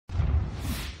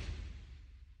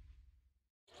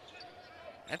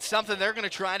That's something they're going to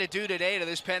try to do today to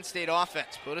this Penn State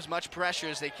offense. Put as much pressure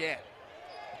as they can.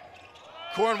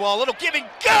 Cornwall, little give and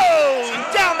go!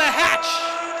 Down the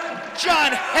hatch!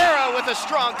 John Harrah with a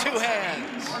strong two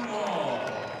hands.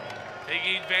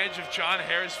 Taking advantage of John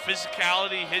Harrah's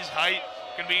physicality, his height,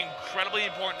 going to be incredibly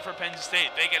important for Penn State.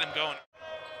 They get him going.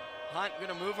 Hunt going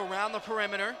to move around the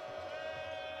perimeter.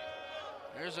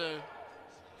 There's a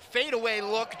fadeaway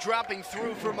look dropping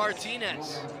through for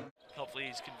Martinez. Hopefully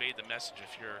he's conveyed the message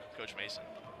if you're Coach Mason.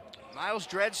 Miles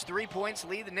Dredge, 3 points,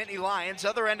 lead the Nittany Lions.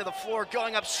 Other end of the floor,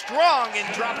 going up strong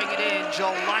and dropping it in,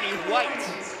 Jelani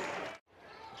White.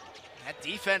 That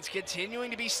defense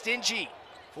continuing to be stingy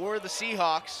for the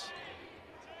Seahawks.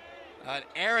 An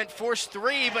errant forced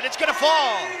three, but it's gonna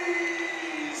fall.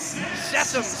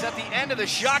 Sessoms at the end of the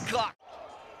shot clock.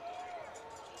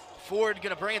 Ford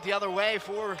gonna bring it the other way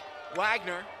for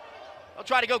Wagner. They'll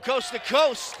try to go coast to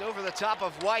coast over the top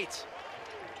of White.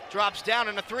 Drops down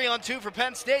in a 3-on-2 for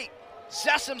Penn State.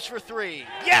 Sessoms for three.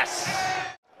 Yes!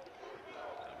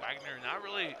 Wagner not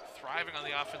really thriving on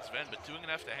the offensive end, but doing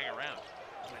enough to hang around.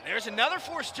 And there's another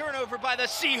forced turnover by the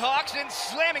Seahawks, and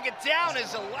slamming it down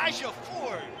is Elijah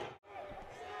Ford.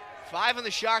 5 on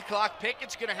the shot clock.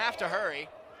 Pickett's gonna have to hurry.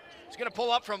 He's gonna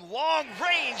pull up from long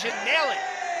range and nail it.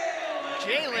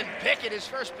 Jalen Pickett, his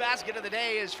first basket of the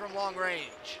day is from long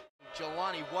range.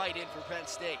 Jelani White in for Penn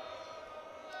State.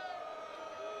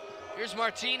 Here's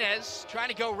Martinez trying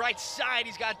to go right side.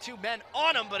 He's got 2 men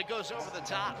on him, but it goes over the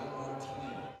top.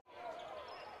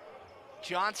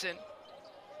 Johnson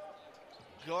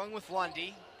going with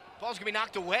Lundy. Ball's gonna be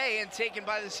knocked away and taken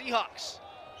by the Seahawks.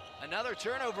 Another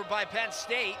turnover by Penn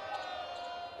State,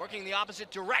 working the opposite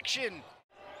direction.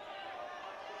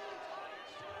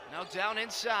 Now down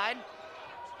inside.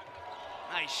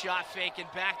 Nice shot fake and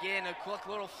back in. A quick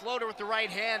little floater with the right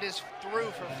hand is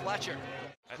through for Fletcher.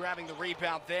 Grabbing the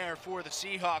rebound there for the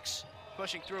Seahawks.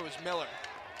 Pushing through is Miller.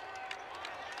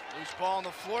 Loose ball on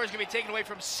the floor is going to be taken away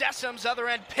from Sessoms. Other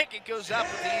end, Pickett goes up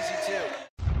with the easy two.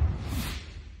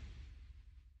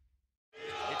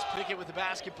 It's Pickett with the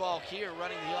basketball here,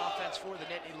 running the offense for the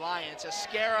Nittany Lions.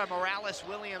 Escara, Morales,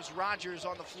 Williams, Rogers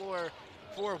on the floor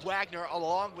for Wagner,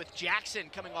 along with Jackson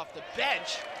coming off the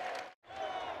bench.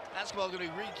 Basketball going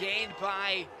to be regained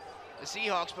by the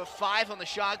Seahawks, but 5 on the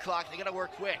shot clock. They got to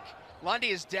work quick. Lundy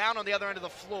is down on the other end of the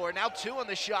floor. Now 2 on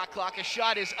the shot clock. A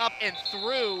shot is up and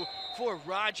through for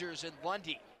Rogers and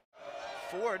Lundy.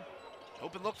 Ford,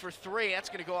 open look for 3. That's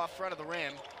going to go off front of the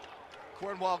rim.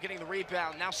 Cornwall getting the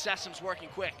rebound. Now Sessoms working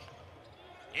quick.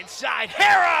 Inside,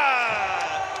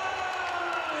 Harrah!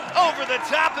 Over the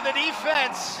top of the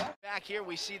defense. Back here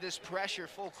we see this pressure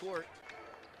full court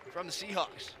from the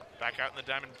Seahawks. Back out in the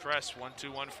diamond press,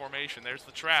 1-2-1 formation. There's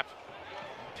the trap.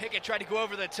 Pickett tried to go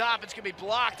over the top. It's going to be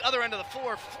blocked. Other end of the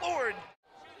floor, Ford.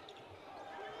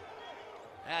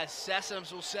 As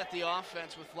Sessoms will set the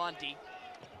offense with Lundy.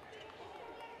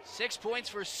 6 points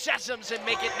for Sessoms and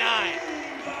make it 9.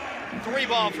 3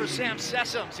 ball for Sam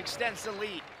Sessoms, extends the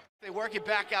lead. They work it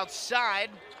back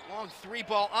outside. Long 3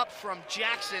 ball up from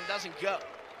Jackson, doesn't go.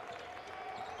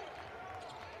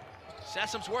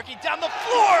 Sessoms working down the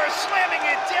floor, slamming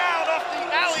it down off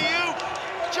the alley-oop.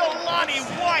 Jelani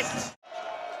White.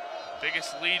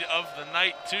 Biggest lead of the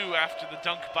night, too, after the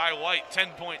dunk by White.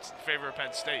 10 points in favor of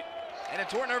Penn State. And a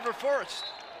turnover first.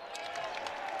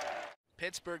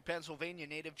 Pittsburgh, Pennsylvania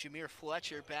native Jameer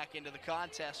Fletcher back into the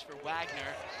contest for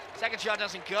Wagner. Second shot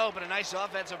doesn't go, but a nice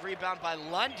offensive rebound by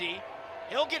Lundy.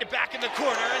 He'll get it back in the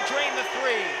corner and drain the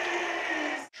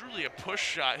 3. Truly a push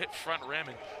shot, hit front rim,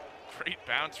 and great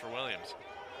bounce for Williams.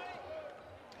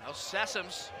 Now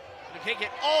Sessoms gonna kick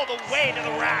it all the way to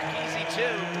the rack, easy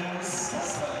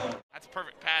 2. That's a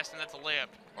perfect pass, and that's a layup,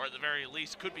 or at the very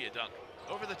least, could be a dunk.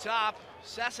 Over the top,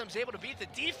 Sessoms able to beat the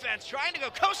defense, trying to go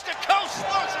coast to coast,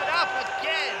 slows it up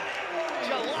again.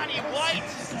 Jelani White.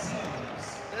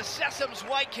 The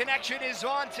Sessoms-White connection is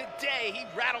on today. He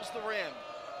rattles the rim.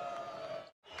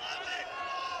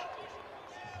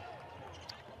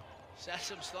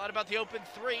 Sessoms thought about the open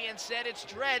 3 and said it's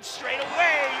Dredge straight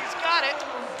away. He's got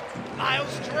it.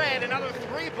 Miles Dredge, another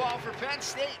 3 ball for Penn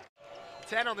State.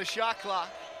 10 on the shot clock.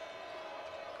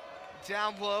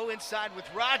 Down low, inside with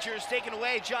Rogers, taken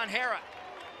away, John Harrah.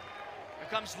 Here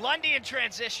comes Lundy in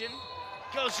transition.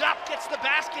 Goes up, gets the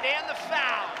basket and the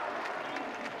foul.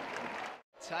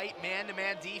 Tight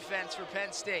man-to-man defense for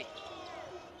Penn State.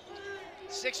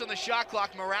 6 on the shot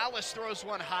clock. Morales throws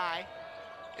one high.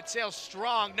 It sails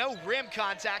strong, no rim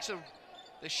contact, so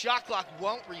the shot clock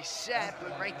won't reset,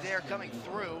 but right there coming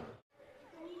through.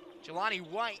 Jelani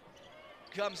White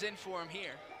comes in for him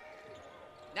here.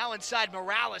 Now inside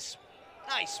Morales.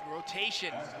 Nice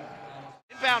rotation.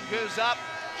 Inbound goes up.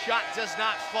 Shot does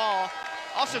not fall.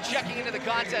 Also checking into the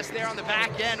contest there on the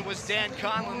back end was Dan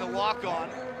Conlon, the walk-on,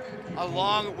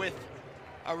 along with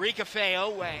Arika Faye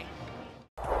Owe.